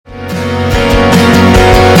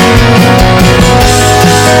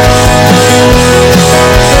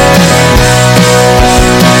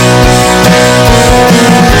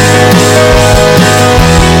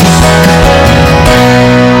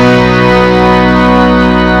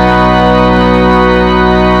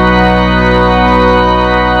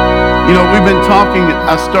We've been talking,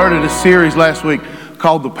 I started a series last week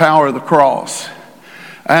called The Power of the Cross.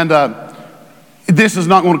 And this is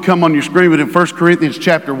not going to come on your screen, but in 1 Corinthians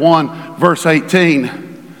chapter 1, verse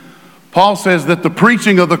 18, Paul says that the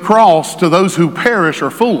preaching of the cross to those who perish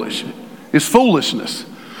are foolish, is foolishness.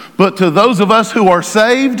 But to those of us who are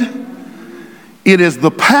saved, it is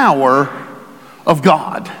the power of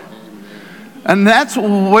God. And that's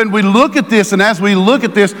when we look at this, and as we look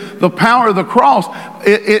at this, the power of the cross,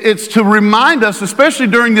 it's to remind us, especially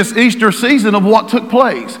during this Easter season, of what took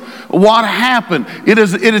place, what happened.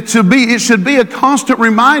 It should be a constant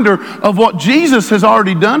reminder of what Jesus has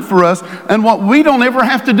already done for us and what we don't ever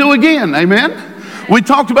have to do again. Amen? We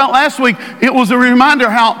talked about last week, it was a reminder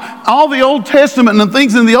how all the Old Testament and the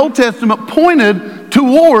things in the Old Testament pointed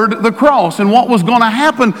toward the cross and what was going to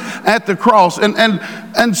happen at the cross.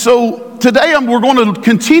 And so today we're going to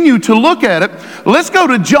continue to look at it. Let's go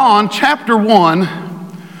to John chapter 1,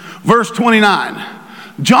 verse 29.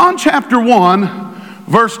 John chapter 1,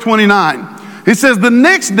 verse 29. It says, the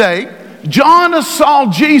next day, John saw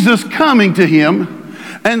Jesus coming to him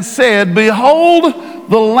and said, behold,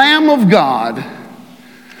 the Lamb of God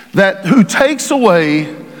who takes away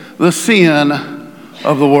the sin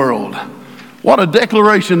of the world. What a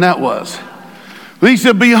declaration that was. He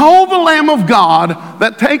said, behold the Lamb of God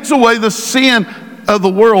that takes away the sin of the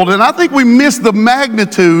world. And I think we miss the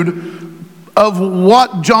magnitude of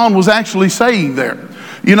what John was actually saying there.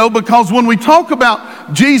 You know, because when we talk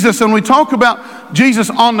about Jesus and we talk about Jesus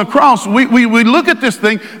on the cross, we look at this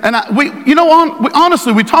thing and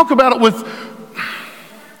honestly, we talk about it with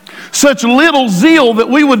such little zeal that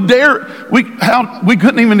we would dare, we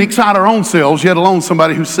couldn't even excite our own selves, yet alone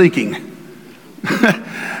somebody who's seeking.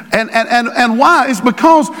 And why? It's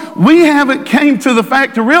because we haven't came to the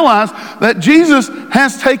fact to realize that Jesus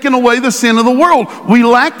has taken away the sin of the world. We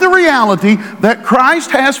lack the reality that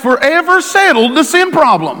Christ has forever settled the sin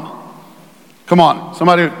problem. Come on,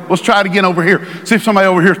 somebody, let's try it again over here. See if somebody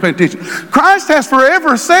over here is paying attention. Christ has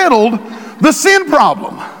forever settled the sin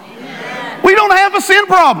problem. We don't have a sin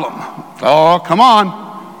problem. Oh, come on.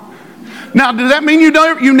 Now, does that mean you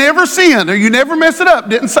never sin or you never mess it up?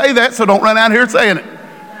 Didn't say that, so don't run out here saying it.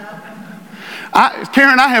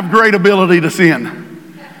 Karen, I have great ability to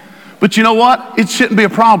sin. But you know what? It shouldn't be a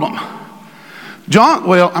problem. I'm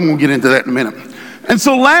going to get into that in a minute. And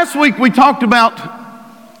so last week we talked about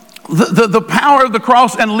the power of the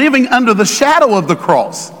cross and living under the shadow of the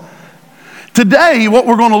cross. Today, what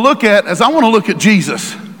we're going to look at is I want to look at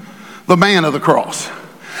Jesus, the man of the cross.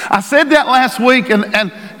 I said that last week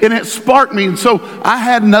and it sparked me. And so I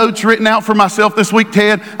had notes written out for myself this week,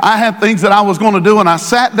 Ted. I had things that I was going to do, and I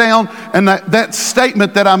sat down, and that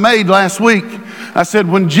statement that I made last week, I said,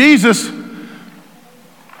 when Jesus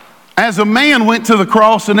as a man went to the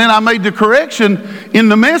cross, and then I made the correction in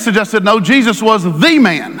the message. I said, no, Jesus was the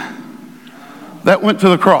man that went to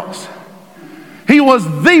the cross. He was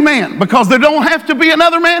the man, because there don't have to be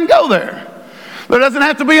another man go there. There doesn't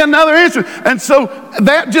have to be another answer. And so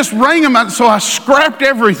that just rang him. So I scrapped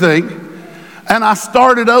everything and I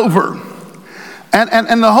started over.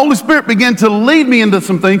 And the Holy Spirit began to lead me into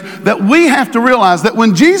some things that we have to realize, that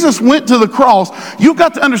when Jesus went to the cross, you've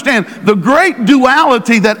got to understand the great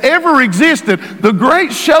duality that ever existed, the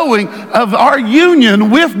great showing of our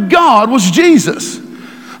union with God was Jesus.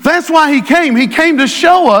 That's why he came. He came to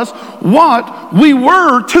show us what we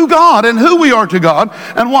were to God and who we are to God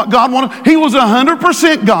and what God wanted. He was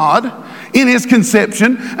 100% God in his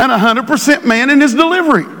conception and 100% man in his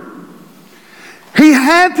delivery. He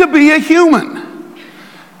had to be a human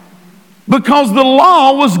because the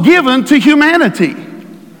law was given to humanity.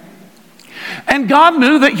 And God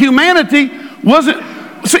knew that humanity wasn't...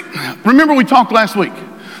 See, remember we talked last week.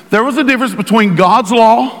 There was a difference between God's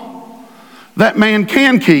law that man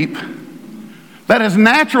can keep, that is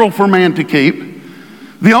natural for man to keep.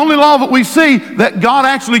 The only law that we see that God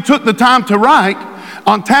actually took the time to write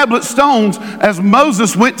on tablet stones as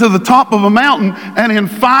Moses went to the top of a mountain and in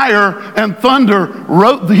fire and thunder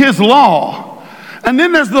wrote his law. And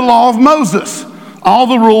then there's the law of Moses, all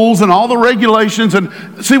the rules and all the regulations. And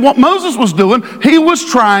see what Moses was doing, he was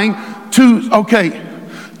trying to, okay,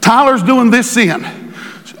 Tyler's doing this sin.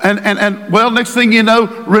 And next thing you know,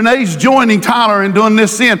 Renee's joining Tyler in doing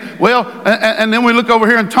this sin. And then we look over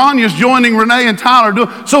here and Tanya's joining Renee and Tyler.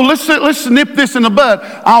 So let's nip this in the bud.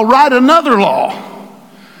 I'll write another law.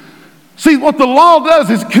 See, what the law does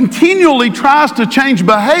is continually tries to change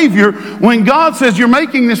behavior when God says you're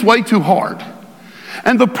making this way too hard.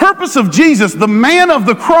 And the purpose of Jesus, the man of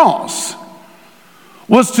the cross,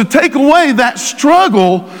 was to take away that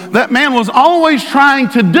struggle that man was always trying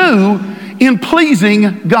to do in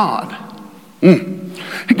pleasing God.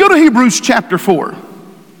 Go to Hebrews chapter 4.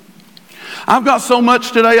 I've got so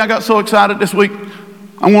much today. I got so excited this week.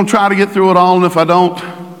 I'm going to try to get through it all, and if I don't,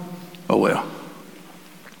 oh well.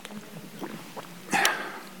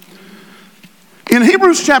 In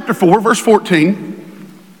Hebrews chapter 4, verse 14,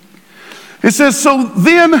 it says, "So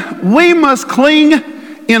then we must cling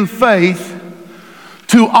in faith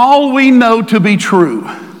to all we know to be true.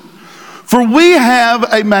 For we have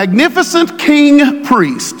a magnificent king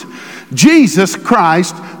priest, Jesus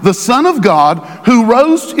Christ, the Son of God, who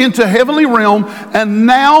rose into heavenly realm and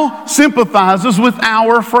now sympathizes with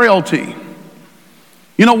our frailty."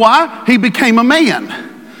 You know why? He became a man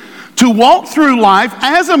to walk through life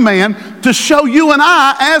as a man, to show you and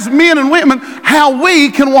I, as men and women, how we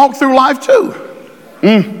can walk through life too.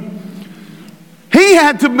 A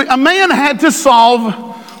man had to solve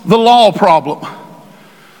the law problem.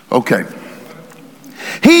 Okay.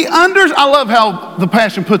 I love how the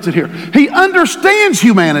Passion puts it here. He understands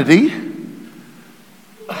humanity.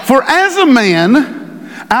 For as a man,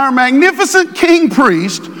 our magnificent king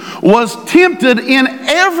priest was tempted in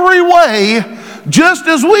every way just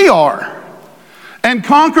as we are, and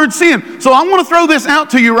conquered sin. So I want to throw this out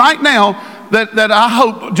to you right now that I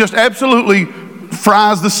hope just absolutely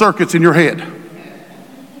fries the circuits in your head.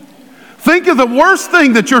 Think of the worst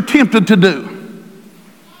thing that you're tempted to do.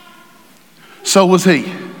 So was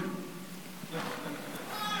he.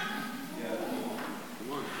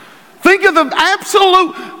 Think of the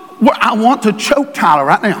absolute, I want to choke Tyler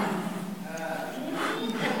right now.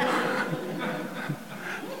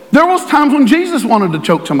 There was times when Jesus wanted to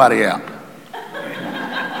choke somebody out.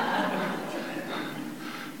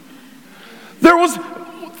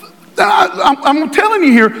 I'm telling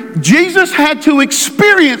you here, Jesus had to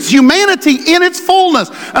experience humanity in its fullness.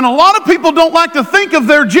 And a lot of people don't like to think of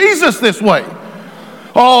their Jesus this way.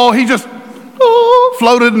 Oh, he just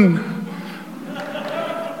floated. And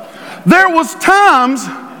there was times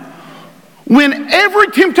when every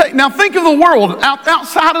temptation, now think of the world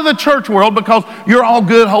outside of the church world, because you're all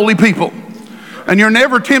good, holy people. And you're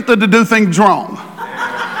never tempted to do things wrong.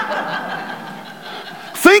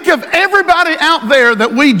 Think of everybody out there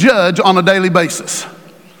that we judge on a daily basis,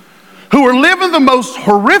 who are living the most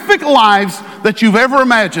horrific lives that you've ever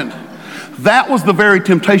imagined. That was the very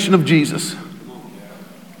temptation of Jesus.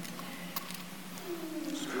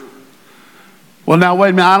 Well, now wait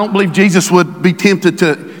a minute, I don't believe Jesus would be tempted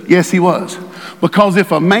to, yes, he was. Because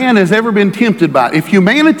if a man has ever been tempted by it, if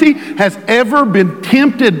humanity has ever been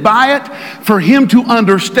tempted by it, for him to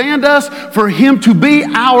understand us, for him to be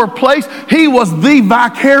our place, he was the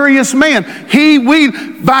vicarious man. We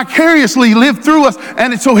vicariously lived through us,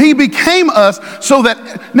 and so he became us so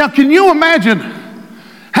that, now can you imagine,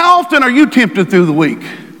 how often are you tempted through the week?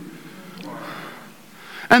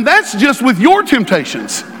 And that's just with your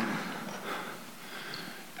temptations.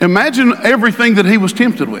 Imagine everything that he was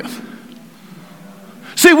tempted with.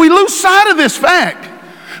 See, we lose sight of this fact.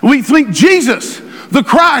 We think Jesus, the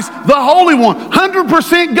Christ, the Holy One,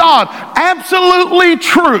 100% God, absolutely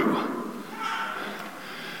true.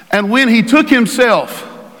 And when he took himself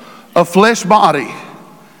a flesh body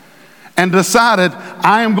and decided,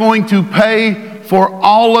 I am going to pay for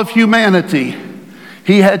all of humanity,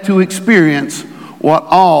 he had to experience what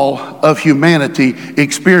all of humanity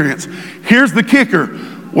experienced. Here's the kicker.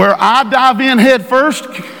 Where I dive in head first,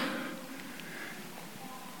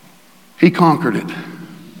 he conquered it.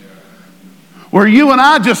 Where you and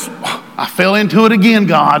I fell into it again,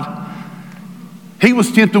 God. He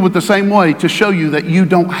was tempted with the same way to show you that you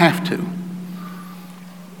don't have to.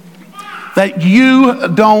 That you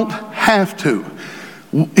don't have to.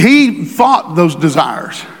 He fought those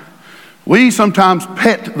desires. We sometimes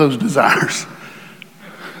pet those desires.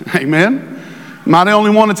 Amen? Am I the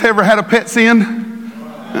only one that's ever had a pet sin?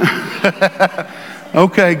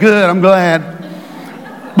 Okay, good, I'm glad.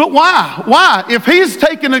 But why? Why? If he's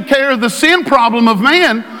taking care of the sin problem of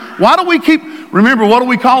man, why do we remember, what do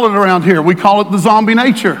we call it around here? We call it the zombie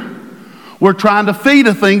nature. We're trying to feed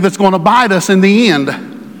a thing that's going to bite us in the end.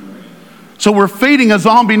 So we're feeding a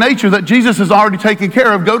zombie nature that Jesus has already taken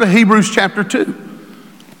care of. Go to Hebrews chapter 2.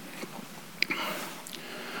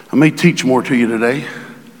 I may teach more to you today.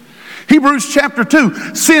 Hebrews chapter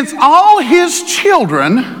 2. Since all his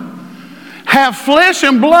children have flesh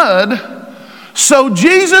and blood, so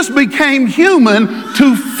Jesus became human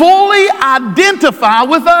to fully identify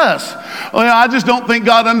with us. Well, I just don't think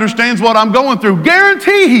God understands what I'm going through.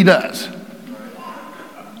 Guarantee he does.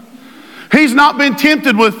 He's not been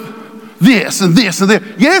tempted with this and this and this.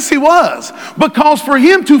 Yes, he was. Because for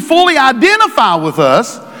him to fully identify with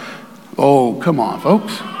us, oh, come on,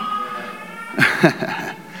 folks.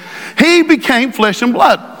 He became flesh and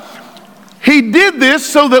blood. He did this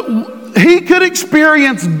so that he could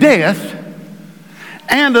experience death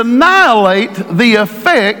and annihilate the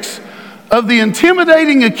effects of the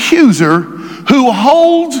intimidating accuser who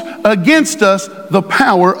holds against us the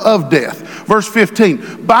power of death. Verse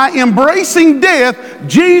 15, by embracing death,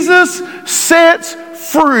 Jesus sets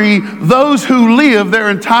free those who live their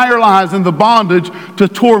entire lives in the bondage to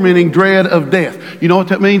tormenting dread of death. You know what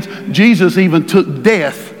that means? Jesus even took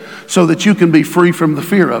death so that you can be free from the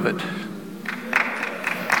fear of it.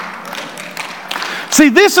 See,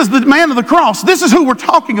 this is the man of the cross. This is who we're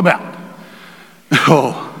talking about.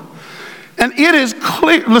 Oh. And it is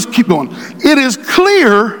clear, let's keep going. It is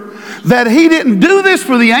clear that he didn't do this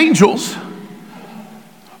for the angels,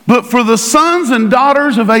 but for the sons and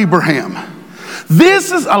daughters of Abraham.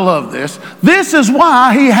 I love this. This is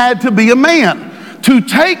why he had to be a man, to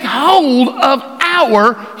take hold of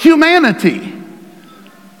our humanity.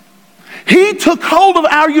 He took hold of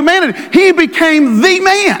our humanity. He became the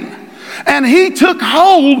man. And he took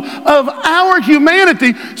hold of our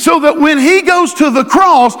humanity so that when he goes to the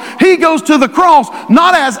cross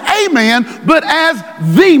not as a man, but as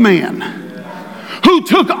the man who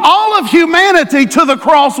took all of humanity to the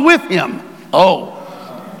cross with him. Oh.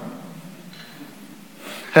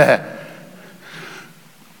 The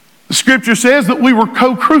scripture says that we were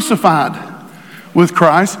co-crucified with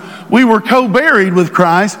Christ. We were co-buried with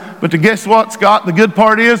Christ. But to guess what, Scott? The good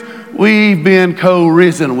part is we've been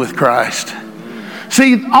co-risen with Christ.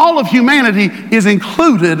 See, all of humanity is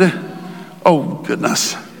included. Oh,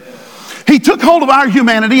 goodness. He took hold of our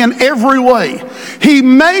humanity in every way. He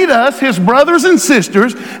made us his brothers and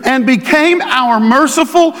sisters and became our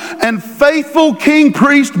merciful and faithful king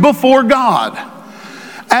priest before God.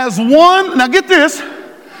 As one, now get this,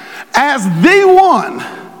 as the one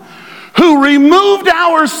who removed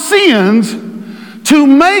our sins to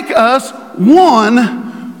make us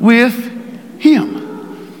one with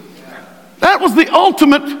him. That was the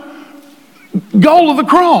ultimate goal of the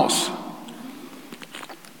cross.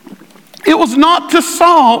 It was not to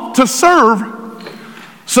serve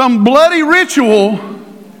some bloody ritual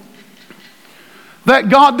that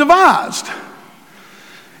God devised.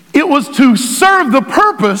 It was to serve the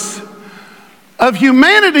purpose of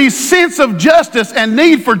humanity's sense of justice and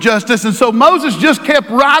need for justice. And so Moses just kept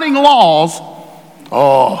writing laws.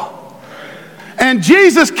 And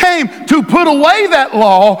Jesus came to put away that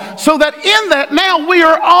law so that in that now we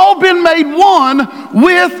are all been made one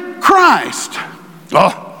with Christ.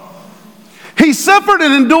 He suffered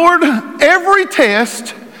and endured every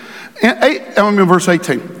test, verse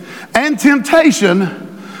 18, and temptation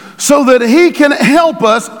so that he can help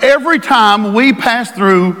us every time we pass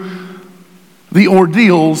through the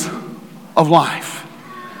ordeals of life.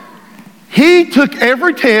 He took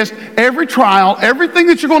every test, every trial, everything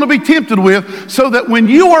that you're going to be tempted with, so that when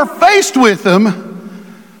you are faced with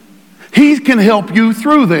them, he can help you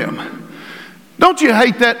through them. Don't you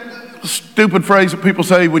hate that stupid phrase that people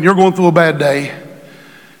say when you're going through a bad day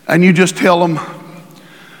and you just tell them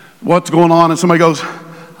what's going on and somebody goes,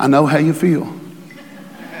 I know how you feel.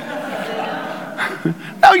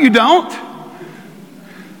 No, you don't.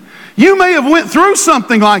 You may have went through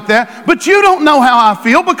something like that, but you don't know how I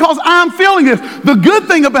feel because I'm feeling this. The good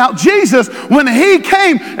thing about Jesus, when he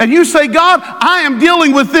came and you say, God, I am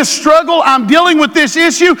dealing with this struggle, I'm dealing with this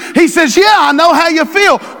issue, he says, yeah, I know how you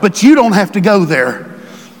feel, but you don't have to go there.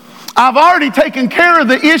 I've already taken care of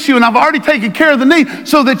the issue and I've already taken care of the need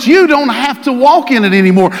so that you don't have to walk in it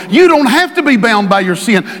anymore. You don't have to be bound by your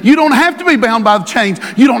sin. You don't have to be bound by the chains.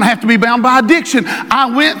 You don't have to be bound by addiction.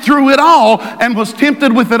 I went through it all and was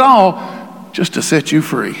tempted with it all just to set you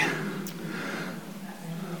free.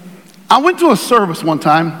 I went to a service one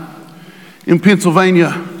time in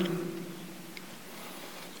Pennsylvania.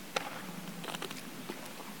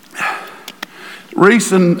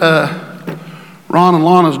 Reese and Ron and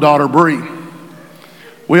Lana's daughter, Bree.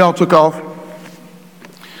 We all took off.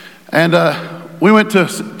 And we went to,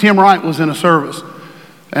 Tim Wright was in a service.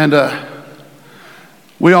 And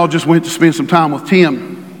we all just went to spend some time with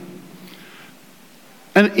Tim.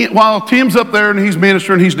 And while Tim's up there and he's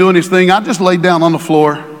ministering, he's doing his thing, I just laid down on the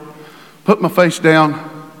floor, put my face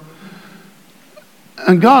down.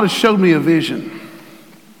 And God has showed me a vision.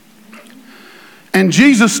 And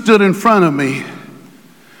Jesus stood in front of me,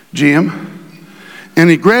 Jim. And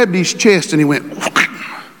he grabbed his chest and he went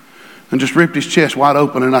and just ripped his chest wide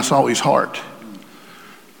open, and I saw his heart.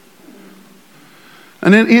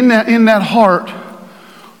 And then in that heart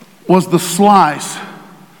was the slice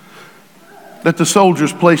that the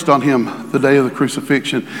soldiers placed on him the day of the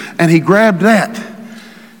crucifixion. And he grabbed that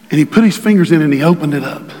and he put his fingers in it and he opened it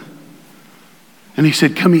up. And he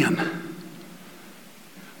said, come in.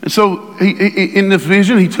 And so in this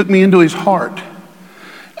vision, he took me into his heart.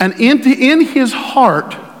 And in his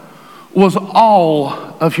heart was all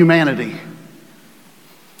of humanity.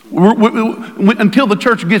 Until the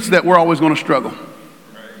church gets that, we're always going to struggle.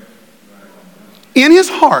 In his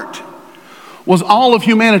heart was all of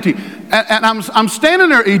humanity. And I'm standing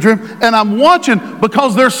there, Adrian, and I'm watching,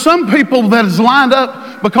 because there's some people that is lined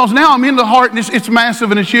up, because now I'm in the heart and it's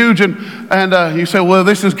massive and it's huge. And you say, well,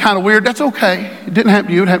 this is kind of weird. That's okay. It didn't happen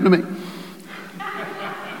to you. It happened to me.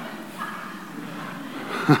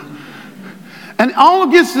 And all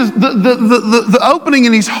against the opening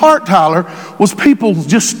in his heart, Tyler, was people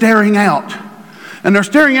just staring out. And they're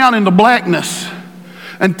staring out into blackness.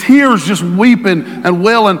 And tears just weeping and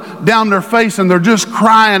welling down their face. And they're just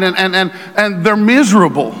crying and they're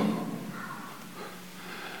miserable.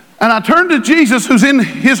 And I turned to Jesus, who's in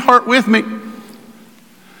his heart with me.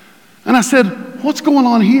 And I said, what's going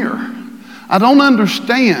on here? I don't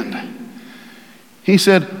understand. He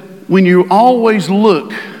said, when you always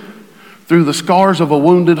look through the scars of a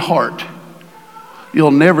wounded heart,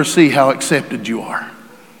 you'll never see how accepted you are.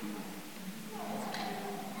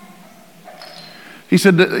 He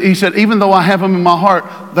said, even though I have them in my heart,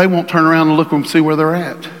 they won't turn around and look and see where they're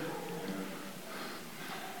at.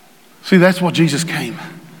 See, that's why Jesus came.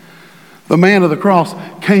 The man of the cross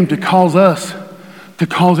came to cause us, to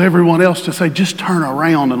cause everyone else to say, just turn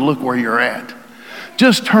around and look where you're at.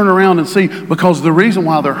 Just turn around and see, because the reason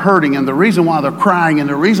why they're hurting and the reason why they're crying and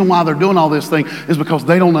the reason why they're doing all this thing is because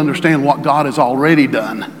they don't understand what God has already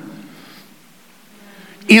done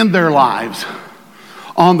in their lives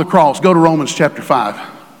on the cross. Go to Romans chapter 5.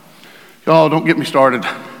 Y'all, don't get me started.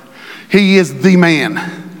 He is the man.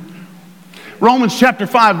 Romans chapter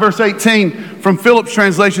 5, verse 18 from Phillips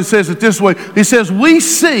translation says it this way. He says, we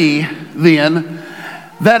see then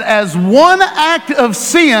that as one act of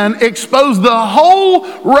sin exposed the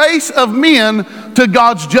whole race of men to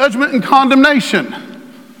God's judgment and condemnation.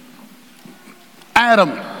 Adam,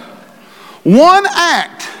 one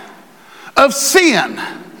act of sin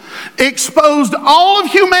exposed all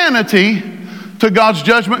of humanity to God's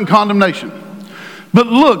judgment and condemnation. But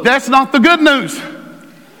look, that's not the good news.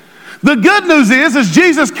 The good news is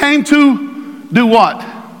Jesus came to do what?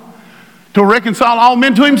 To reconcile all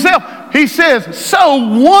men to himself. He says, so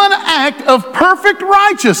one act of perfect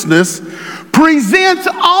righteousness presents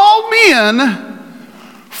all men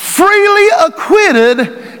freely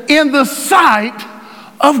acquitted in the sight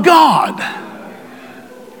of God.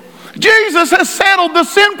 Jesus has settled the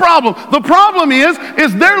sin problem. The problem is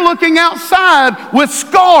they're looking outside with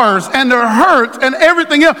scars and their hurts and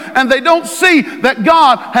everything else, and they don't see that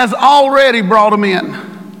God has already brought them in.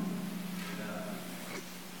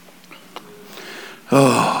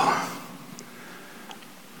 Oh.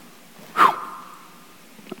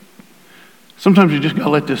 Sometimes you just got to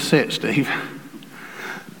let this sit, Steve.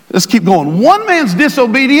 Let's keep going. One man's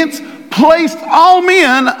disobedience placed all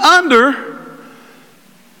men under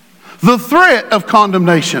the threat of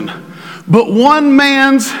condemnation. But one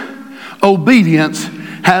man's obedience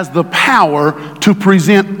has the power to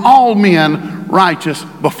present all men righteous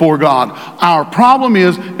before God. Our problem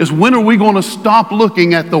is when are we going to stop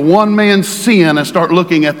looking at the one man's sin and start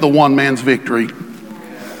looking at the one man's victory?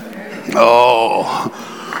 Oh.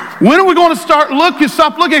 When are we going to stop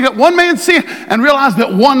looking at one man's sin and realize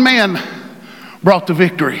that one man brought the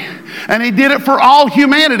victory? And he did it for all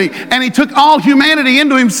humanity. And he took all humanity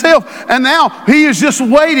into himself. And now he is just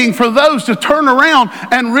waiting for those to turn around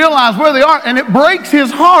and realize where they are. And it breaks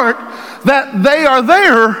his heart that they are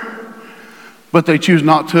there, but they choose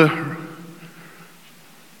not to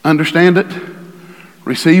understand it,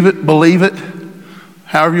 receive it, believe it,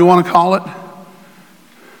 however you want to call it.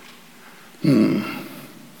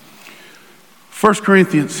 1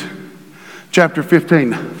 Corinthians chapter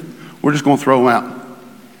 15. We're just going to throw them out.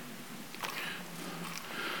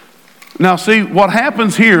 Now see, what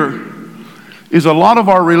happens here is a lot of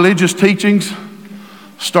our religious teachings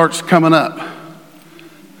starts coming up.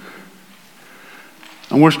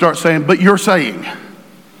 And we'll start saying, but you're saying.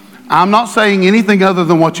 I'm not saying anything other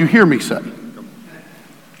than what you hear me say.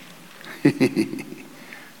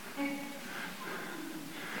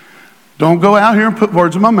 Don't go out here and put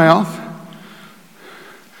words in my mouth.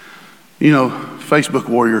 You know, Facebook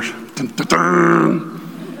warriors.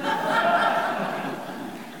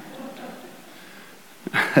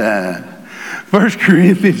 1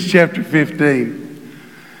 Corinthians chapter 15.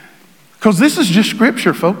 Because this is just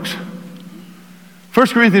scripture, folks. 1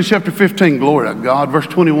 Corinthians chapter 15, glory to God, verse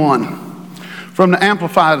 21. From the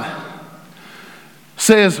Amplified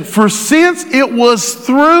says, for since it was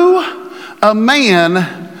through a man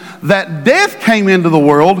that death came into the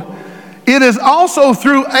world, It is also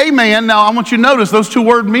through a man. Now, I want you to notice those two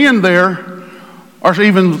word men there are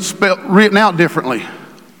even written out differently.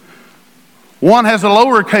 One has a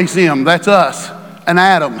lowercase m, that's us, and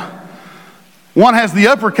Adam. One has the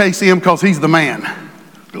uppercase m because he's the man.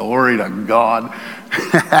 Glory to God.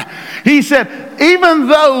 He said, even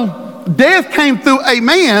though death came through a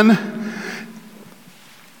man,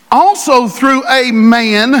 also through a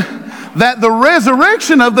man, that the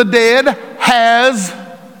resurrection of the dead has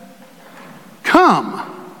come.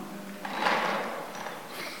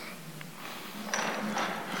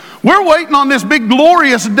 We're waiting on this big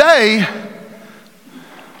glorious day.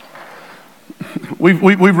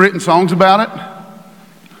 We've written songs about it.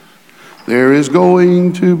 There is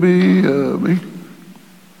going to be a...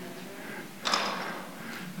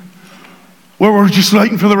 Well, we're just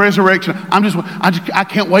waiting for the resurrection. I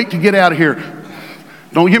can't wait to get out of here.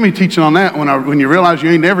 Don't get me teaching on that when you realize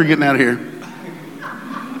you ain't never getting out of here.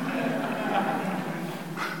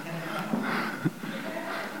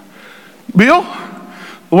 Bill,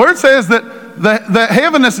 the word says that the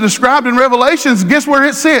heaven that's described in Revelations, guess where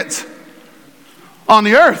it sits? On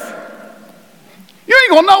the earth. You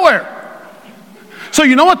ain't going nowhere. So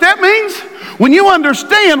you know what that means? When you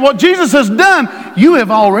understand what Jesus has done, you have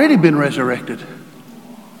already been resurrected.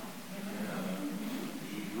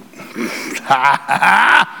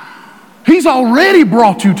 He's already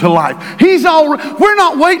brought you to life. We're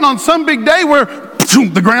not waiting on some big day where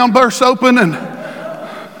the ground bursts open and,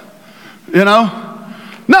 you know.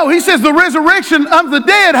 No, he says the resurrection of the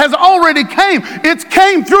dead has already came. It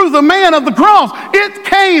came through the man of the cross. It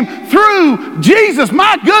came through Jesus.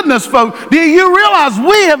 My goodness, folks, do you realize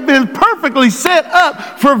we have been perfectly set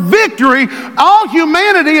up for victory? All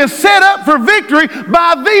humanity is set up for victory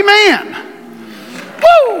by the man.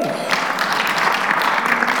 Woo!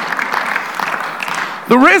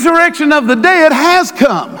 The resurrection of the dead has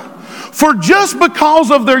come. For just because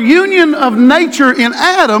of their union of nature in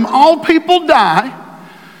Adam, all people die.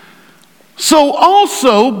 So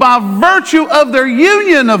also, by virtue of their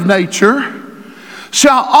union of nature,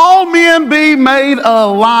 shall all men be made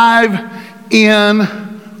alive in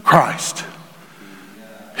Christ.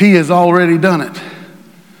 He has already done it.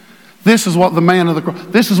 This is what the man of the cross,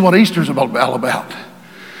 this is what Easter's all about.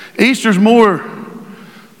 Easter's more,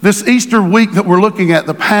 this Easter week that we're looking at,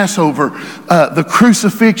 the Passover, the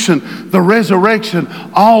crucifixion, the resurrection,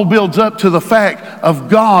 all builds up to the fact of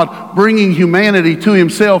God bringing humanity to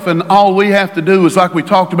himself, and all we have to do is, like we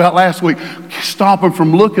talked about last week, stop them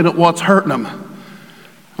from looking at what's hurting them.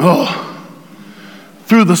 Oh,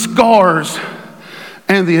 through the scars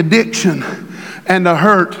and the addiction and the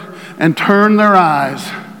hurt, and turn their eyes.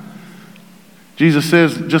 Jesus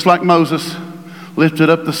says, just like Moses lifted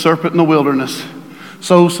up the serpent in the wilderness,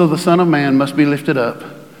 so the Son of Man must be lifted up,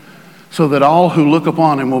 so that all who look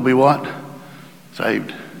upon him will be what?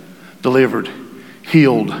 Saved, delivered,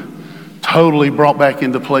 healed, totally brought back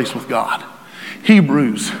into place with God.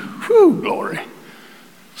 Hebrews, whew, glory.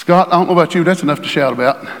 Scott, I don't know about you, that's enough to shout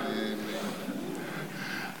about.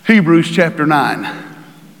 Hebrews chapter 9,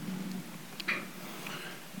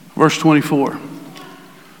 verse 24.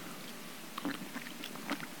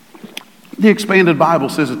 The Expanded Bible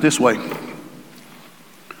says it this way.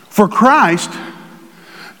 For Christ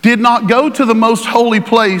did not go to the most holy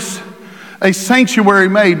place, a sanctuary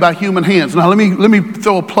made by human hands. Now let me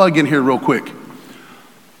throw a plug in here real quick.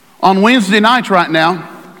 On Wednesday nights right now,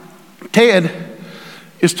 Ted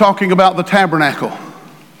is talking about the tabernacle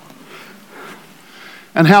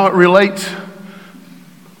and how it relates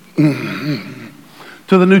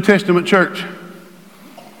to the New Testament church.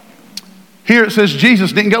 Here it says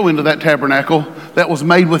Jesus didn't go into that tabernacle that was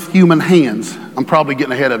made with human hands. I'm probably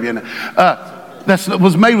getting ahead of you. That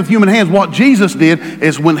was made with human hands. What Jesus did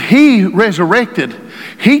is when he resurrected,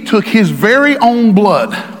 he took his very own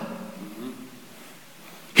blood,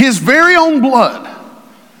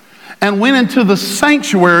 and went into the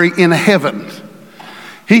sanctuary in heaven.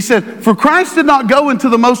 He said, for Christ did not go into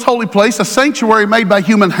the most holy place, a sanctuary made by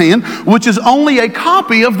human hand, which is only a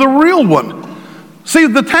copy of the real one. See,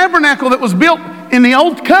 the tabernacle that was built in the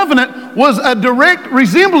old covenant was a direct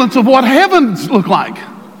resemblance of what heavens look like.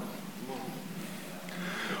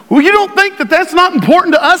 Well, you don't think that that's not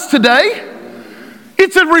important to us today?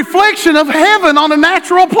 It's a reflection of heaven on a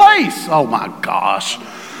natural place. Oh my gosh.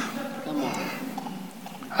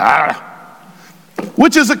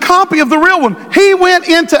 Which is a copy of the real one. He went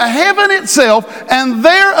into heaven itself, and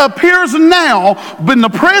there appears now in the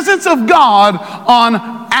presence of God on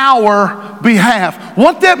our behalf.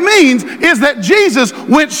 What that means is that Jesus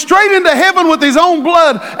went straight into heaven with his own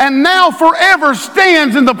blood and now forever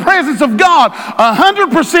stands in the presence of God,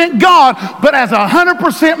 100% God, but as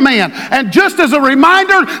 100% man. And just as a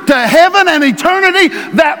reminder to heaven and eternity,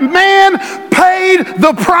 that man paid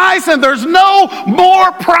the price and there's no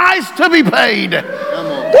more price to be paid.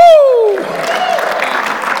 Woo!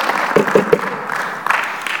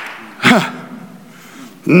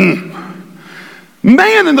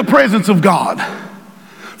 Man in the presence of God.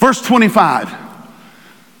 Verse 25.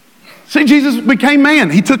 See, Jesus became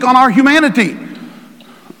man. He took on our humanity.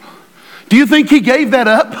 Do you think he gave that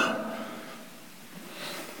up?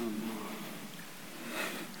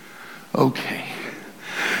 Okay.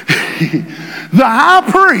 The high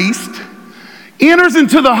priest enters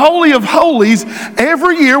into the Holy of Holies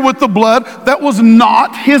every year with the blood that was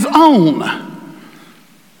not his own.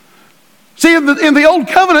 See, in the Old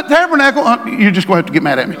Covenant tabernacle, you're just going to have to get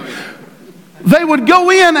mad at me. They would go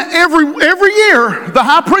in every year, the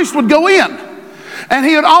high priest would go in, and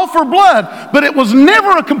he would offer blood, but it was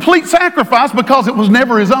never a complete sacrifice because it was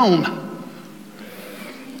never his own.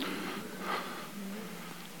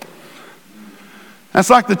 That's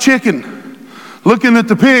like the chicken looking at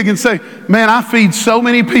the pig and say, man, I feed so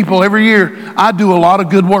many people every year. I do a lot of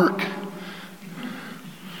good work.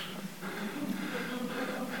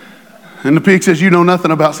 And the pig says, you know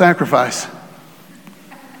nothing about sacrifice.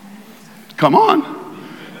 Come on.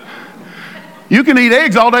 You can eat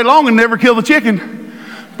eggs all day long and never kill the chicken,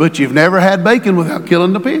 but you've never had bacon without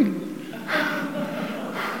killing the pig.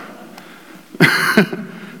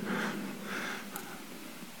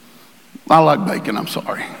 I like bacon, I'm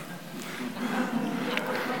sorry.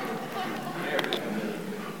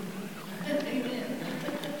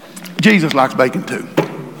 Jesus likes bacon too.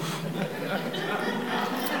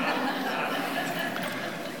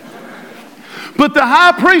 But the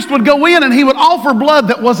high priest would go in and he would offer blood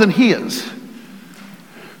that wasn't his.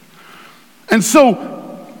 And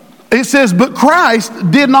so it says, but Christ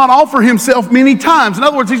did not offer himself many times. In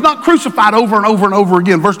other words, he's not crucified over and over and over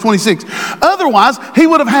again. Verse 26. Otherwise, he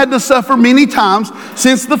would have had to suffer many times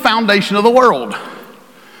since the foundation of the world.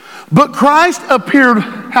 But Christ appeared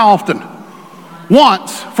how often?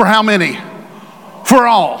 Once. For how many? For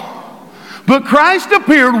all. But Christ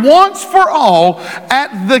appeared once for all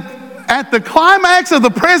at the climax of the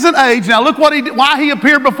present age. Now look why he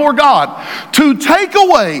appeared before God. To take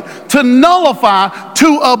away, to nullify,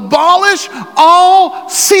 to abolish all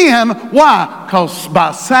sin. Why? Because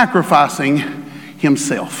by sacrificing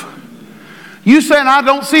himself. You saying I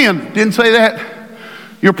don't sin. Didn't say that.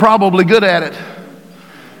 You're probably good at it.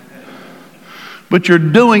 But you're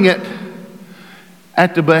doing it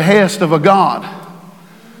at the behest of a God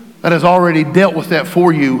that has already dealt with that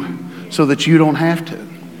for you so that you don't have to.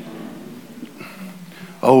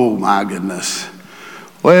 Oh my goodness.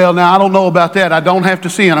 Well, now I don't know about that. I don't have to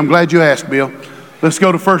sin. I'm glad you asked, Bill. Let's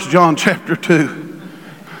go to 1 John chapter 2.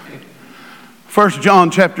 1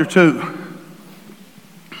 John chapter 2.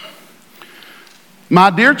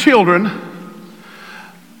 My dear children,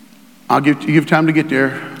 I'll give you time to get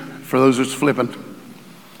there for those that's flipping.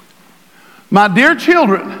 My dear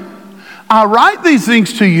children, I write these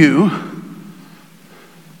things to you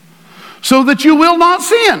so that you will not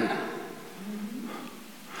sin.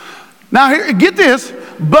 Now here, get this,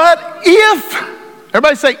 but if,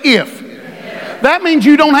 everybody say if. That means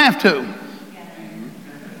you don't have to.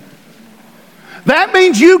 That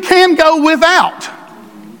means you can go without.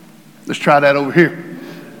 Let's try that over here.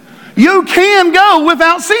 You can go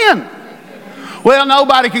without sin. Well,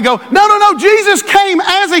 nobody can go. No. Jesus came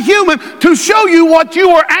as a human to show you what you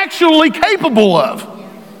are actually capable of.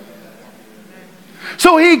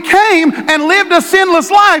 So he came and lived a sinless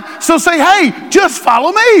life. So say, hey, just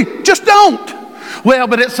follow me. Just don't. Well,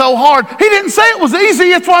 but it's so hard. He didn't say it was easy.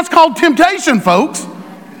 It's what's called temptation, folks.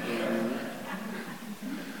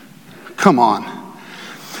 Come on.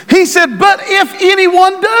 He said, but if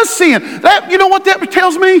anyone does sin, that, you know what that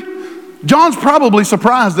tells me? John's probably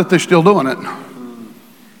surprised that they're still doing it.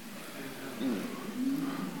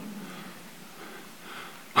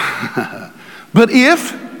 But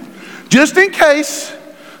if, just in case,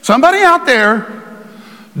 somebody out there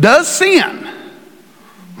does sin,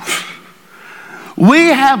 we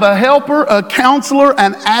have a helper, a counselor,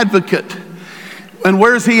 an advocate. And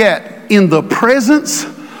where's he at? In the presence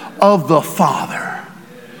of the Father.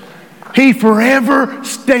 He forever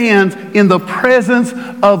stands in the presence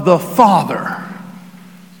of the Father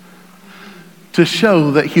to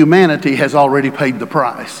show that humanity has already paid the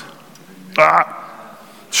price.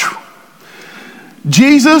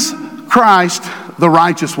 Jesus Christ, the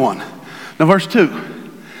righteous one. Now verse 2.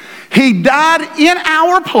 He died in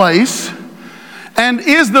our place and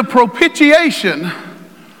is the propitiation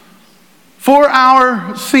for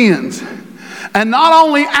our sins. And not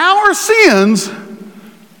only our sins,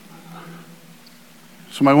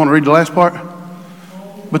 somebody want to read the last part?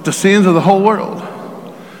 But the sins of the whole world.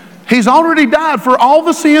 He's already died for all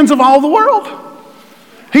the sins of all the world.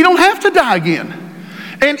 He don't have to die again.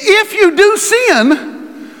 And if you do sin,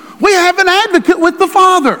 we have an advocate with the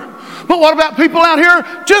Father. But what about people out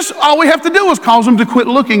here? Just all we have to do is cause them to quit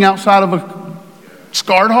looking outside of a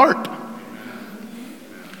scarred heart.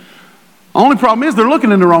 Only problem is they're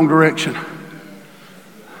looking in the wrong direction.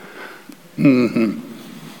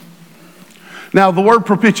 Now, the word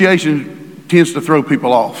propitiation tends to throw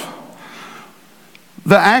people off.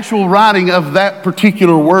 The actual writing of that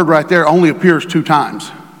particular word right there only appears 2 times.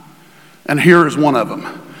 And here is one of them.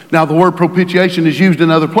 Now, the word propitiation is used in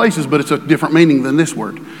other places, but it's a different meaning than this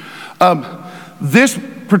word. This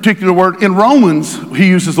particular word, in Romans, he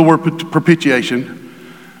uses the word propitiation,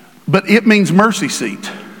 but it means mercy seat.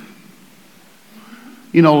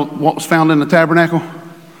 You know what was found in the tabernacle?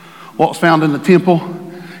 What was found in the temple?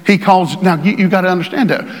 He calls, now you got to understand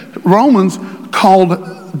that. Romans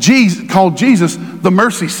called Jesus the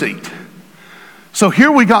mercy seat. So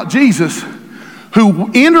here we got Jesus who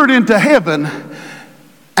entered into heaven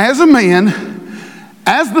as a man,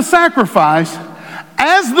 as the sacrifice,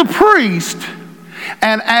 as the priest,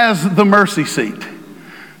 and as the mercy seat.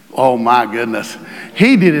 Oh my goodness.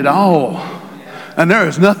 He did it all. And there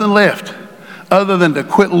is nothing left other than to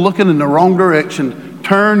quit looking in the wrong direction.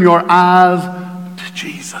 Turn your eyes to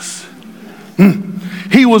Jesus.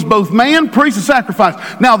 He was both man, priest, and sacrifice.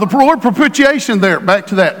 Now, the word propitiation there, back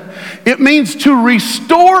to that. It means to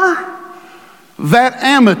restore that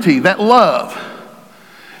amity, that love,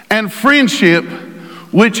 and friendship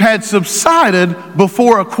which had subsided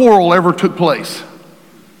before a quarrel ever took place.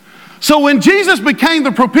 So when Jesus became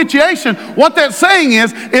the propitiation, what that's saying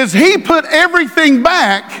is he put everything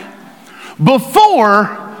back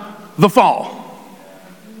before the fall.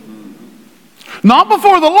 Not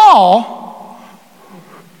before the law,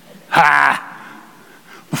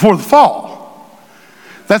 before the fall.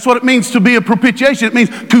 That's what it means to be a propitiation. It means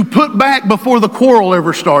to put back before the quarrel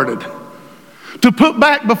ever started. To put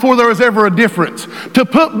back before there was ever a difference. To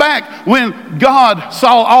put back when God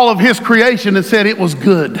saw all of his creation and said it was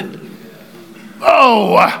good.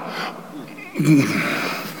 Oh.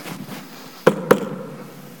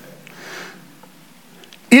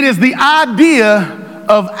 It is the idea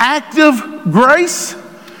of active grace,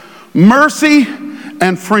 mercy,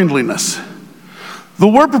 and friendliness. The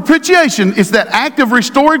word propitiation is that act of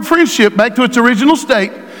restoring friendship back to its original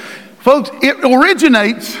state. Folks, it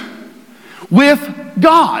originates with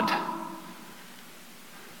God.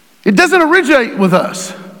 It doesn't originate with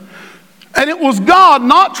us. And it was God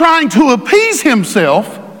not trying to appease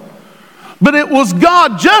himself, but it was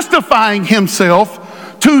God justifying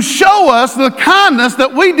himself to show us the kindness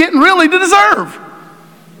that we didn't really deserve.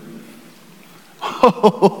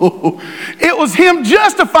 Oh, it was him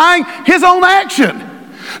justifying his own action,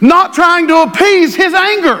 not trying to appease his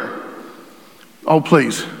anger. Oh,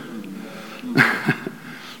 please.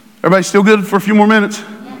 Everybody still good for a few more minutes?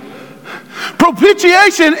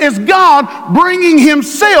 Propitiation is God bringing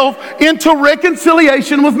himself into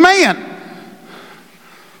reconciliation with man.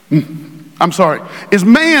 I'm sorry.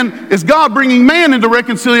 Is God bringing man into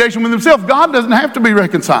reconciliation with himself? God doesn't have to be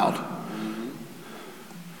reconciled.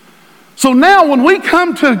 So now when we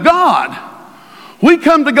come to God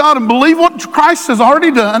and believe what Christ has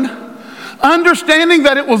already done, understanding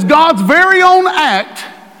that it was God's very own act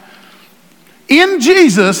in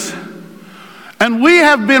Jesus, and we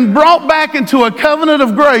have been brought back into a covenant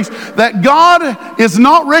of grace that God is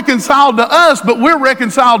not reconciled to us, but we're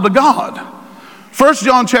reconciled to God. 1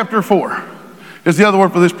 John chapter 4 is the other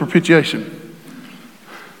word for this propitiation.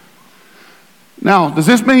 Now, does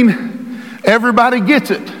this mean everybody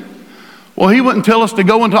gets it? Well, he wouldn't tell us to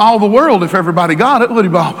go into all the world if everybody got it, would he,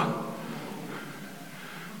 Bob?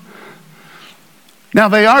 Now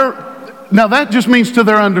that just means to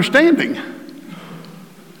their understanding.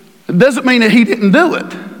 It doesn't mean that he didn't do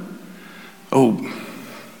it. Oh,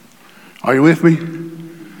 are you with me?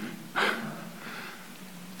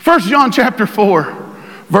 1 John chapter 4,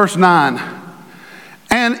 verse 9.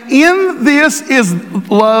 And in this is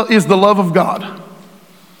the love of God.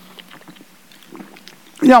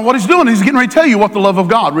 Now, what he's doing, he's getting ready to tell you what the love of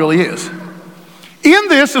God really is. In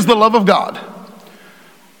this is the love of God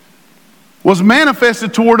was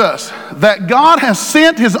manifested toward us, that God has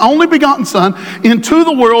sent his only begotten Son into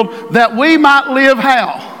the world that we might live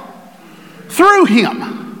how? Through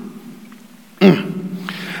him.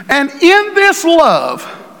 And in this love,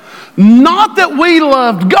 not that we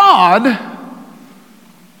loved God,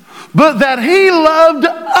 but that he loved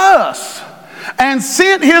us and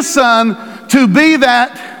sent his Son to be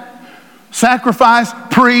that sacrifice,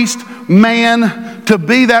 priest, man, to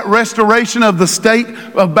be that restoration of the state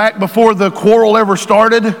of back before the quarrel ever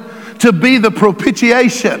started, to be the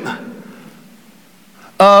propitiation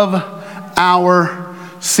of our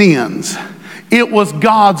sins. It was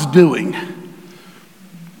God's doing.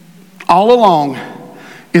 All along,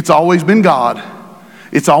 it's always been God.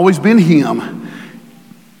 It's always been him.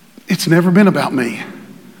 It's never been about me.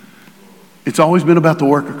 It's always been about the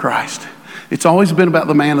work of Christ. It's always been about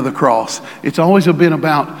the man of the cross. It's always been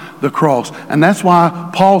about the cross. And that's why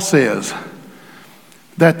Paul says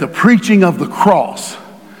that the preaching of the cross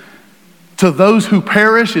to those who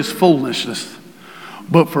perish is foolishness.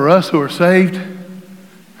 But for us who are saved,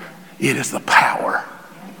 it is the power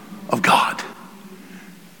of God.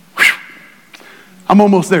 Whew. I'm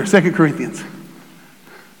almost there. 2 Corinthians.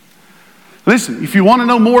 Listen, if you want to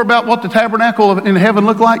know more about what the tabernacle in heaven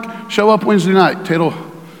looked like, show up Wednesday night. Ted will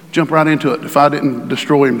jump right into it if I didn't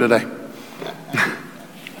destroy him today.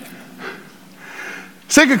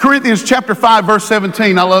 2 Corinthians chapter 5, verse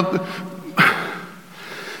 17. I love,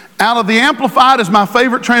 out of the Amplified is my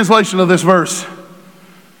favorite translation of this verse,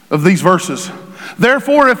 of these verses.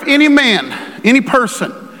 Therefore, if any man, any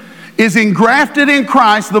person, is engrafted in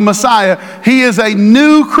Christ, the Messiah, he is a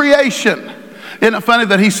new creation. Isn't it funny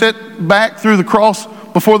that he sat back through the cross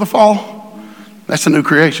before the fall? That's a new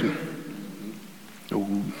creation.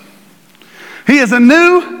 He is a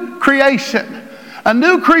new creation, a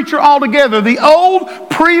new creature altogether. The old,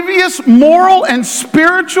 previous moral and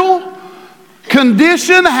spiritual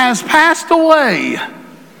condition has passed away.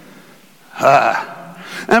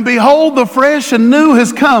 And behold, the fresh and new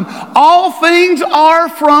has come. All things are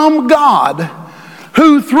from God,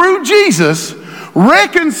 who through Jesus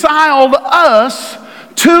reconciled us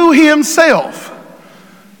to himself.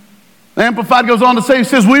 The Amplified goes on to say, he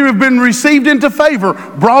says, we have been received into favor,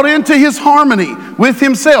 brought into his harmony with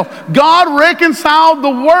himself. God reconciled the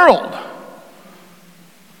world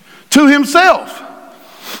to himself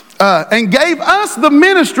and gave us the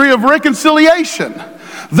ministry of reconciliation.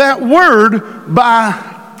 That word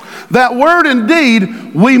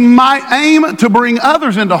indeed, we might aim to bring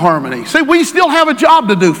others into harmony. See, we still have a job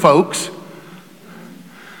to do, folks.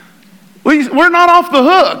 We're not off the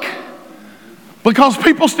hook because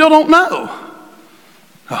people still don't know.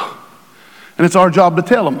 Oh. And it's our job to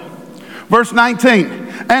tell them. Verse 19,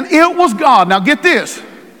 and it was God. Now get this.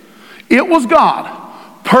 It was God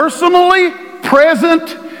personally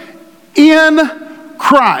present in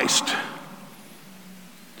Christ.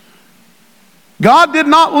 God did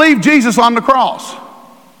not leave Jesus on the cross.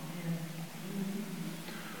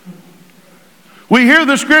 We hear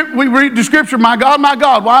the script, we read the scripture, my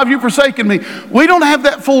God, why have you forsaken me? We don't have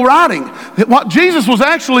that full writing. What Jesus was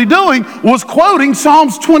actually doing was quoting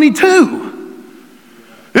Psalms 22.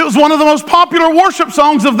 It was one of the most popular worship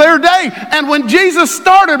songs of their day. And when Jesus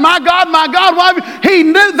started, my God, why have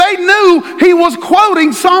you? They knew he was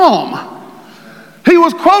quoting Psalm. He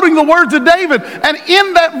was quoting the words of David. And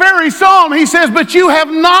in that very psalm, he says, but you have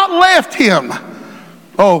not left him.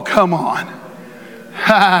 Oh, come on.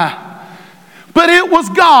 But it was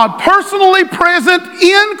God personally present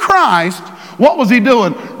in Christ. What was he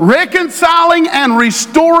doing? Reconciling and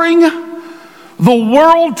restoring the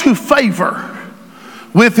world to favor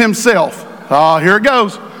with himself. Oh, here it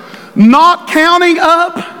goes. Not counting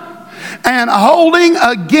up and holding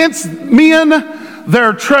against men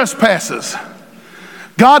their trespasses.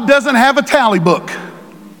 God doesn't have a tally book.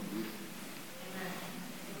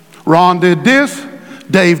 Ron did this.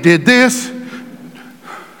 Dave did this.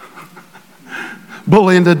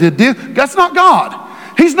 Belinda did this. That's not God.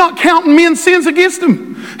 He's not counting men's sins against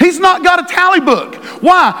him. He's not got a tally book.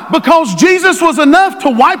 Why? Because Jesus was enough to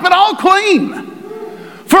wipe it all clean.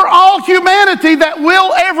 For all humanity that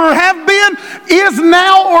will ever have been, is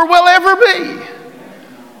now, or will ever be.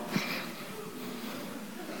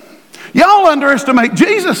 Y'all underestimate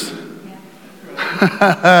Jesus.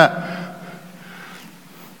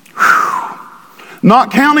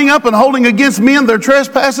 Not counting up and holding against men their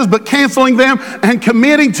trespasses, but canceling them and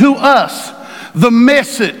committing to us the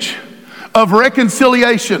message of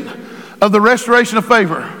reconciliation, of the restoration of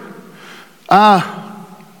favor.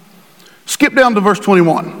 Skip down to verse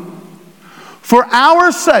 21. For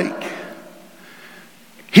our sake,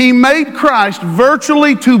 he made Christ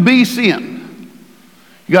virtually to be sin.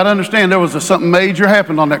 You got to understand there was something major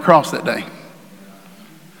happened on that cross that day.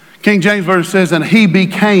 King James Version says, and he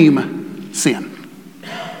became sin.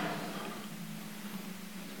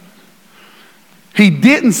 He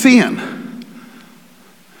didn't sin.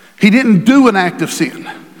 He didn't do an act of sin.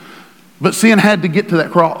 But sin had to get to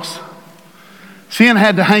that cross. Sin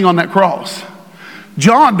had to hang on that cross.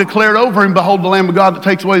 John declared over him, behold the Lamb of God that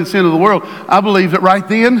takes away the sin of the world. I believe that right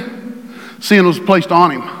then, sin was placed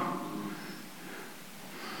on him.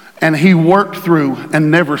 And he worked through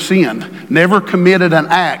and never sinned, never committed an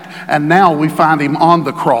act. And now we find him on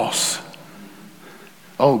the cross.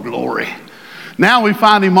 Oh, glory. Now we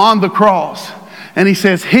find him on the cross. And he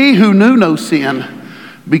says, he who knew no sin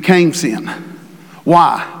became sin.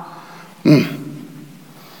 Why? Who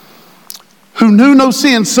knew no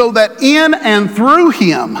sin, so that in and through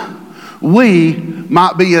him we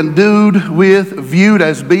might be endued with, viewed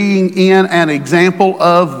as being in an example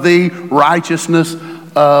of the righteousness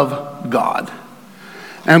of God.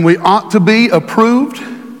 And we ought to be approved,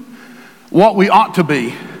 what we ought to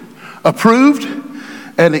be, approved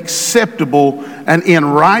and acceptable and in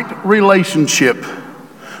right relationship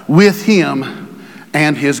with him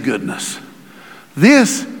and his goodness.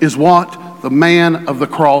 This is what the man of the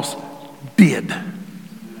cross did.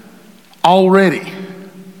 Already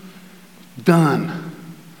done.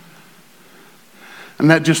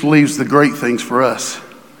 And that just leaves the great things for us.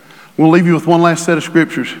 We'll leave you with one last set of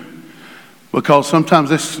scriptures, because sometimes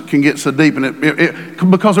this can get so deep,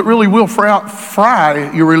 and because it really will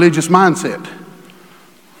fry your religious mindset.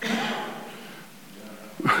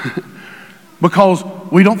 Because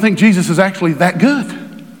we don't think Jesus is actually that good,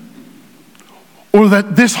 or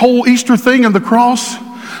that this whole Easter thing and the cross.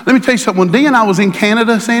 Let me tell you something. When Dee and I was in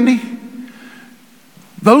Canada, Sandy,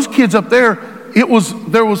 those kids up there,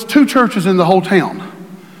 there was 2 churches in the whole town.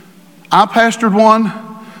 I pastored one,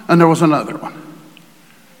 and there was another one.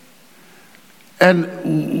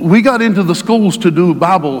 And we got into the schools to do a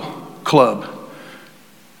Bible club,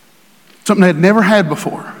 something they had never had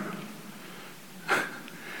before.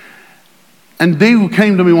 And Dee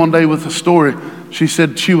came to me one day with a story. She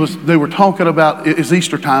said they were talking about, it's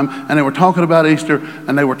Easter time, and they were talking about Easter,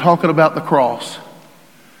 and they were talking about the cross.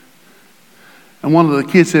 And one of the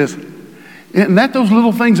kids says, isn't that those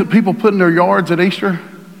little things that people put in their yards at Easter?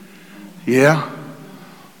 Yeah.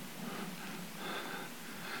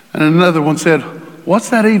 And another one said, what's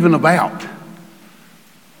that even about?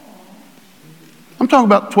 I'm talking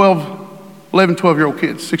about 11, 12-year-old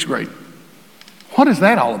kids, 6th grade. What is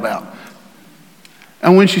that all about?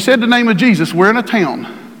 And when she said the name of Jesus, we're in a town,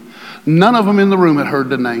 none of them in the room had heard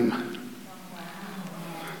the name.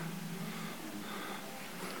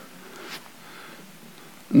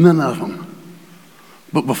 None of them.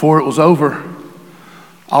 But before it was over,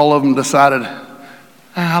 all of them decided,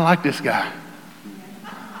 I like this guy.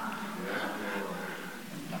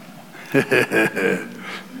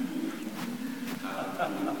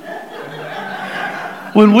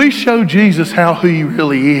 When we show Jesus how he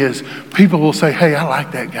really is, people will say, hey, I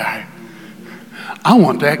like that guy. I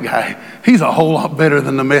want that guy. He's a whole lot better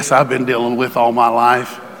than the mess I've been dealing with all my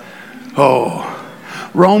life. Oh,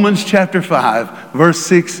 Romans chapter 5, verse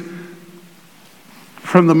 6,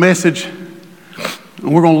 from the Message,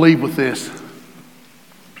 and we're going to leave with this.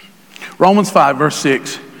 Romans 5, verse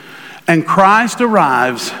 6, and Christ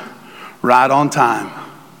arrives right on time.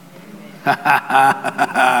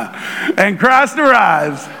 And Christ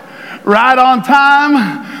arrives right on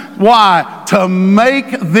time. Why? To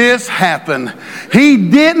make this happen.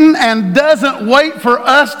 He didn't and doesn't wait for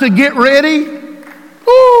us to get ready.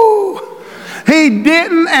 Woo. He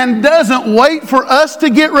didn't and doesn't wait for us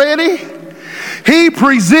to get ready. He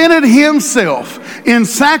presented himself in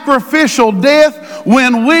sacrificial death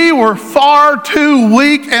when we were far too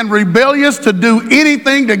weak and rebellious to do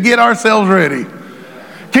anything to get ourselves ready.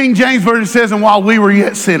 King James Version says, and while we were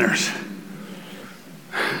yet sinners.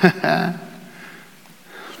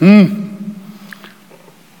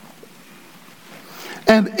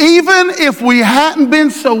 And even if we hadn't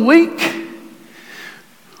been so weak,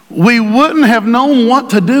 we wouldn't have known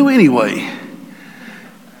what to do anyway.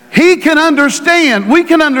 He can understand, we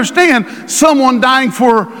can understand someone dying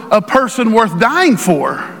for a person worth dying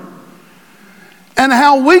for. And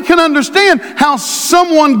how we can understand how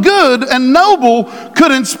someone good and noble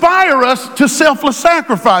could inspire us to selfless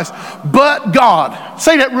sacrifice. But God.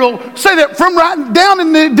 Say that from right down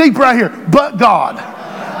in the deep right here. But God.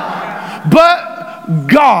 But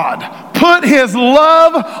God put his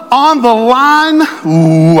love on the line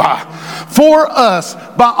for us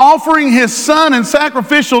by offering his son in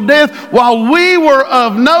sacrificial death while we were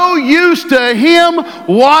of no use to him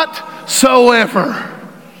whatsoever.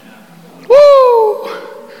 Woo!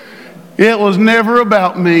 It was never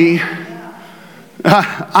about me.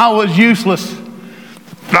 I was useless.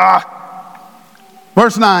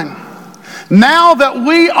 Verse 9. Now that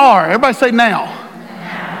we are, everybody say now.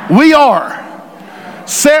 We are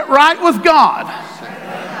set right with God.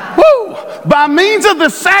 Woo! by means of the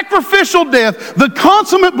sacrificial death, the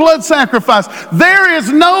consummate blood sacrifice, there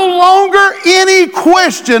is no longer any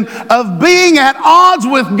question of being at odds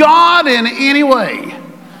with God in any way.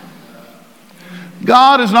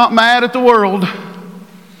 God is not mad at the world.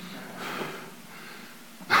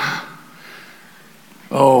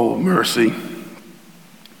 Oh, mercy.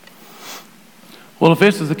 Well, if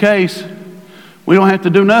this is the case, we don't have to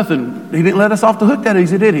do nothing. He didn't let us off the hook that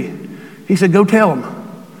easy, did he? He said, go tell them.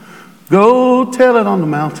 Go tell it on the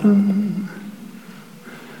mountain,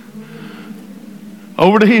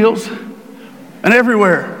 over the hills, and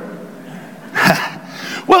everywhere.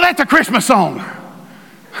 Well, that's a Christmas song.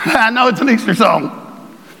 I know it's an Easter song.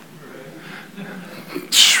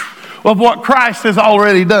 Of what Christ has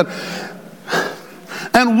already done.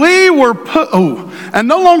 And we were put, and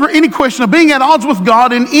no longer any question of being at odds with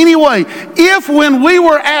God in any way. If when we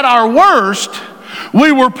were at our worst,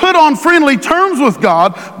 we were put on friendly terms with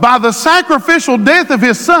God by the sacrificial death of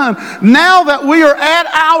His Son, now that we are at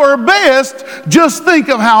our best, just think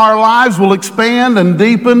of how our lives will expand and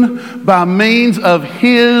deepen by means of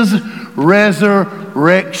His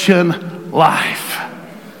resurrection life.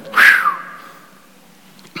 Whew.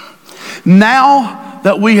 Now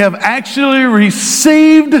that we have actually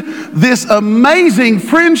received this amazing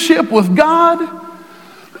friendship with God,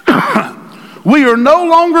 we are no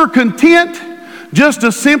longer content just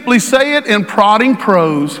to simply say it in prodding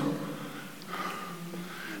prose.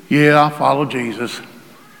 Yeah, I follow Jesus.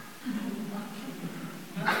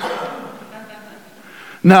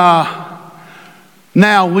 Now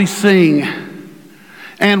we sing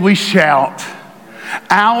and we shout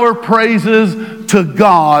our praises to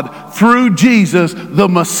God through Jesus, the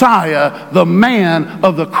Messiah, the man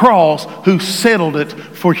of the cross who settled it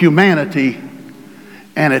for humanity.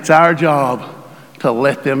 And it's our job to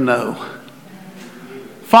let them know.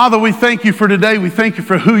 Father, we thank you for today. We thank you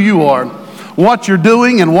for who you are, what you're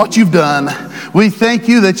doing and what you've done. We thank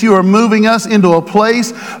you that you are moving us into a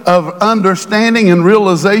place of understanding and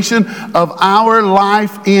realization of our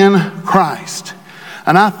life in Christ.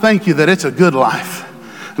 And I thank you that it's a good life.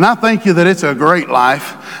 And I thank you that it's a great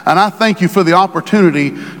life. And I thank you for the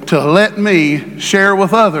opportunity to let me share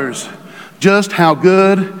with others just how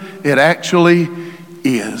good it actually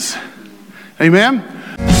is. Amen?